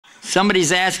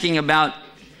Somebody's asking about,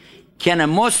 can a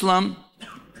Muslim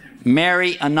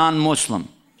marry a non-Muslim?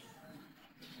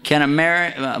 Can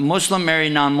a Muslim marry a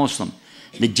non-Muslim?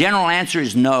 The general answer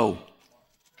is no.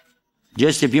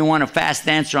 Just if you want a fast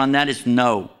answer on that, it's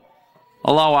no.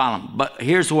 Allahu Alam. But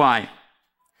here's why.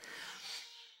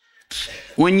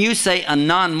 When you say a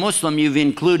non-Muslim, you've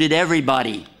included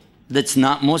everybody that's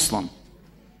not Muslim.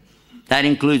 That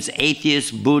includes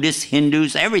atheists, Buddhists,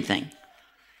 Hindus, everything.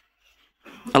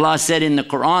 Allah said in the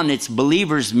Quran, it's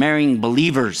believers marrying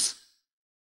believers.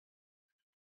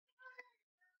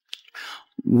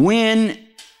 When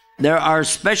there are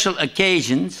special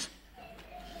occasions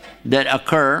that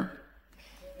occur,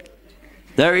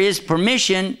 there is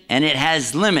permission and it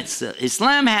has limits.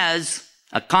 Islam has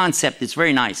a concept that's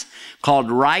very nice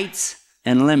called rights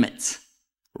and limits.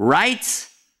 Rights,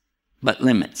 but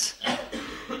limits.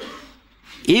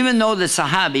 Even though the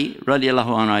Sahabi, radiallahu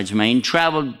anhu ajmain,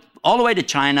 traveled all the way to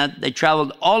China, they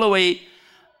traveled all the way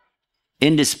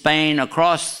into Spain,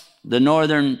 across the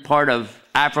northern part of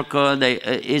Africa,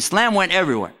 Islam went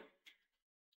everywhere.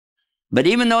 But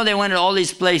even though they went to all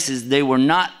these places, they were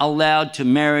not allowed to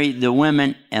marry the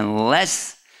women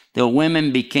unless the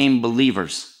women became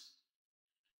believers.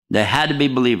 They had to be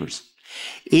believers.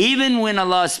 Even when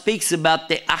Allah speaks about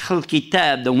the Ahl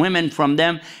Kitab, the women from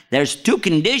them, there's two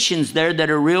conditions there that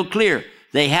are real clear.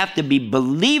 They have to be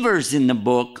believers in the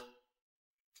book,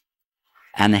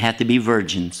 and they have to be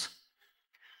virgins.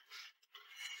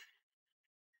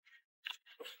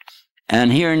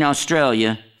 And here in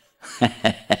Australia,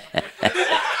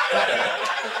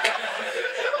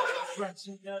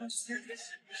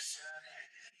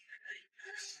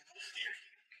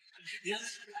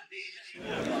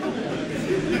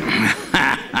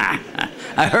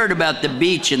 I heard about the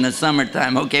beach in the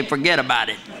summertime. Okay, forget about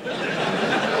it.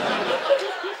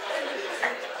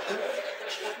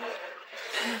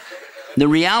 The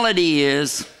reality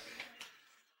is,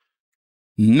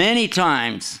 many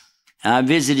times, I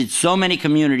visited so many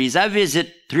communities. I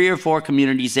visit 3 or 4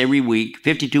 communities every week,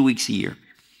 52 weeks a year.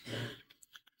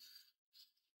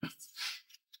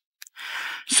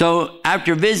 So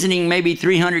after visiting maybe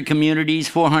 300 communities,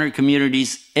 400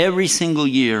 communities every single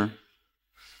year,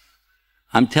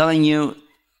 I'm telling you,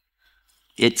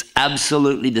 it's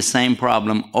absolutely the same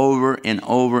problem over and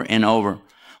over and over.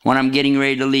 When I'm getting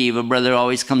ready to leave, a brother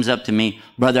always comes up to me,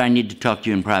 brother, I need to talk to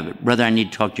you in private. Brother, I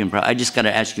need to talk to you in private. I just got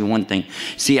to ask you one thing.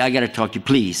 See, I got to talk to you,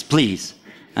 please, please.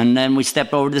 And then we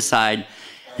step over to the side,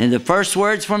 and the first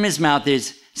words from his mouth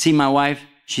is, see, my wife,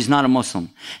 she's not a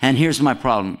Muslim. And here's my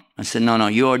problem. I said, no,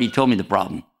 you already told me the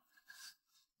problem.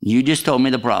 You just told me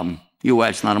the problem. Your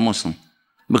wife's not a Muslim.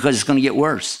 Because it's going to get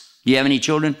worse. Do you have any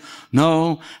children?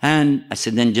 No. And I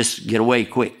said, then just get away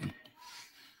quick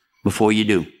before you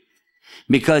do.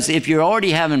 Because if you're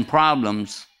already having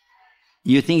problems,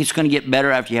 you think it's going to get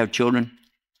better after you have children?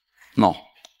 No.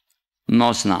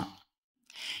 No, it's not.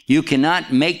 You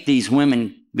cannot make these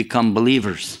women become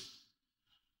believers.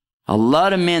 A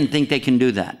lot of men think they can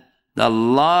do that. A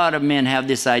lot of men have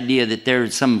this idea that they're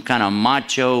some kind of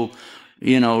macho,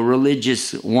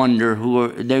 religious wonder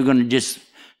they're going to just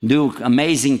do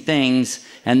amazing things,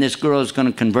 and this girl is going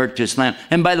to convert to Islam.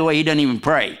 And by the way, he doesn't even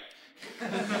pray.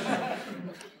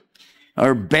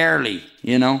 Or barely,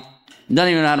 doesn't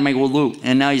even know how to make wudu.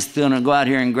 And now he's going to go out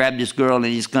here and grab this girl, and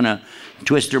he's going to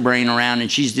twist her brain around,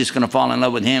 and she's just going to fall in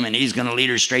love with him, and he's going to lead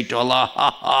her straight to Allah.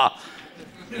 Ha ha.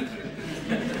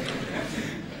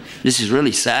 This is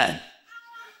really sad.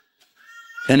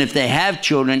 And if they have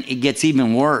children, it gets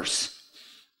even worse.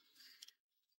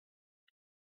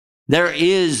 There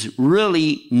is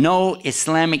really no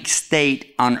Islamic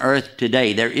state on earth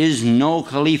today. There is no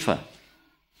Khalifa.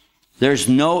 There's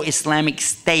no Islamic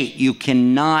state. You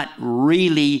cannot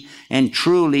really and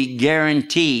truly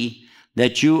guarantee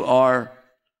that you are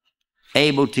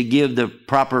able to give the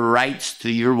proper rights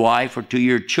to your wife or to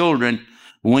your children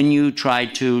when you try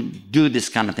to do this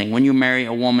kind of thing, when you marry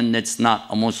a woman that's not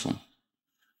a Muslim.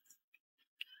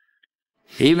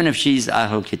 Even if she's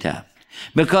Ahlul Kitab.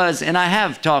 Because, and I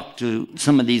have talked to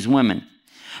some of these women,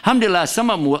 alhamdulillah, some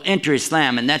of them will enter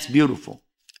Islam, and that's beautiful.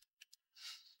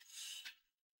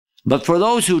 But for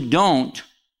those who don't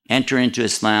enter into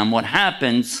Islam, what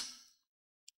happens,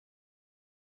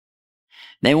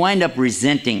 they wind up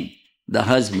resenting the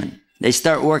husband. They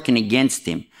start working against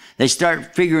him. They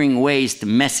start figuring ways to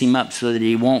mess him up so that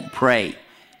he won't pray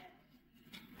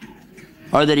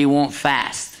or that he won't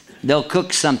fast. They'll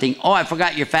cook something. Oh, I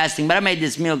forgot you're fasting, but I made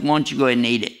this milk. Why don't you go ahead and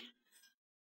eat it?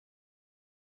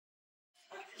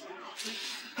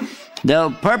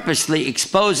 They'll purposely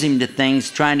expose him to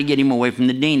things, trying to get him away from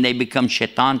the deen. They become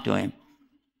shaitan to him.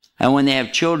 And when they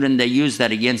have children, they use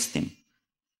that against him.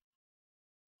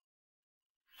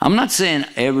 I'm not saying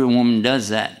every woman does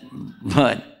that,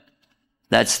 but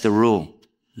that's the rule.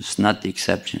 It's not the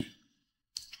exception.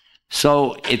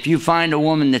 So if you find a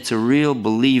woman that's a real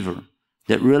believer,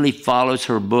 that really follows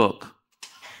her book,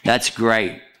 that's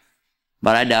great.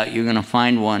 But I doubt you're going to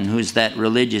find one who's that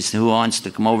religious who wants to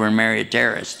come over and marry a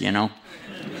terrorist, you know.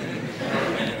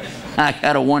 I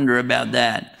got to wonder about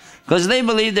that. Because they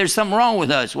believe there's something wrong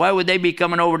with us. Why would they be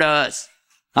coming over to us?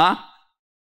 Huh?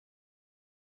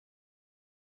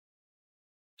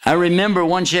 I remember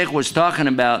one sheikh was talking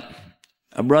about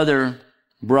a brother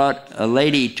brought a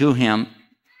lady to him.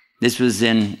 This was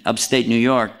in upstate New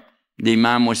York. The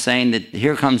imam was saying that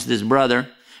here comes this brother,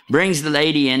 brings the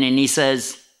lady in, and he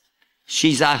says,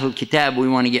 she's Ahlul Kitab, we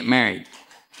want to get married.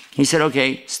 He said,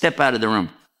 okay, step out of the room.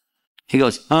 He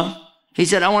goes, huh? He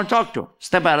said, I want to talk to her.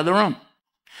 Step out of the room.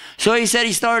 So he said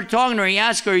he started talking to her. He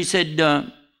asked her, he said,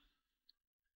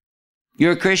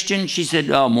 you're a Christian? She said,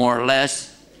 oh, more or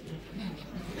less.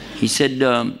 He said,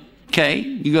 okay,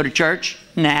 you go to church?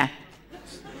 Nah.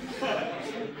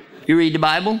 You read the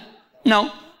Bible?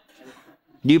 No.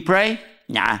 Do you pray?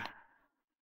 Nah.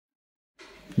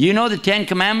 Do you know the 10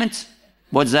 Commandments?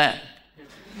 What's that?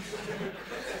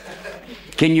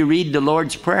 Can you read the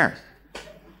Lord's Prayer?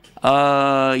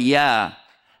 Yeah.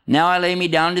 Now I lay me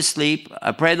down to sleep.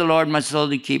 I pray the Lord my soul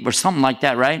to keep, or something like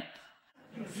that, right?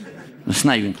 It's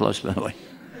not even close, by the way.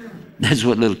 That's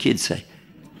what little kids say.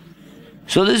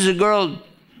 So this is a girl,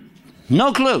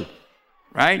 no clue,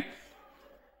 right?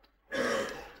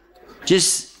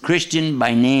 Just Christian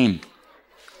by name.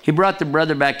 He brought the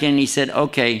brother back in and he said,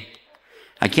 okay,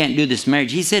 I can't do this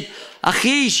marriage. He said,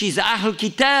 Akhi, she's Ahlul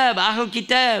Kitab, Ahlul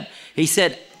Kitab. He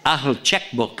said, Ahlul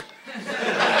Checkbook.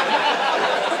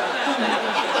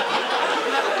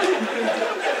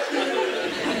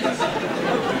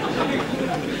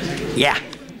 Yeah,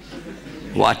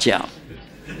 watch out.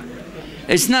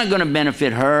 It's not going to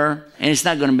benefit her, and it's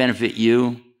not going to benefit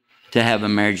you to have a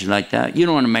marriage like that. You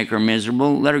don't want to make her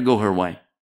miserable. Let her go her way.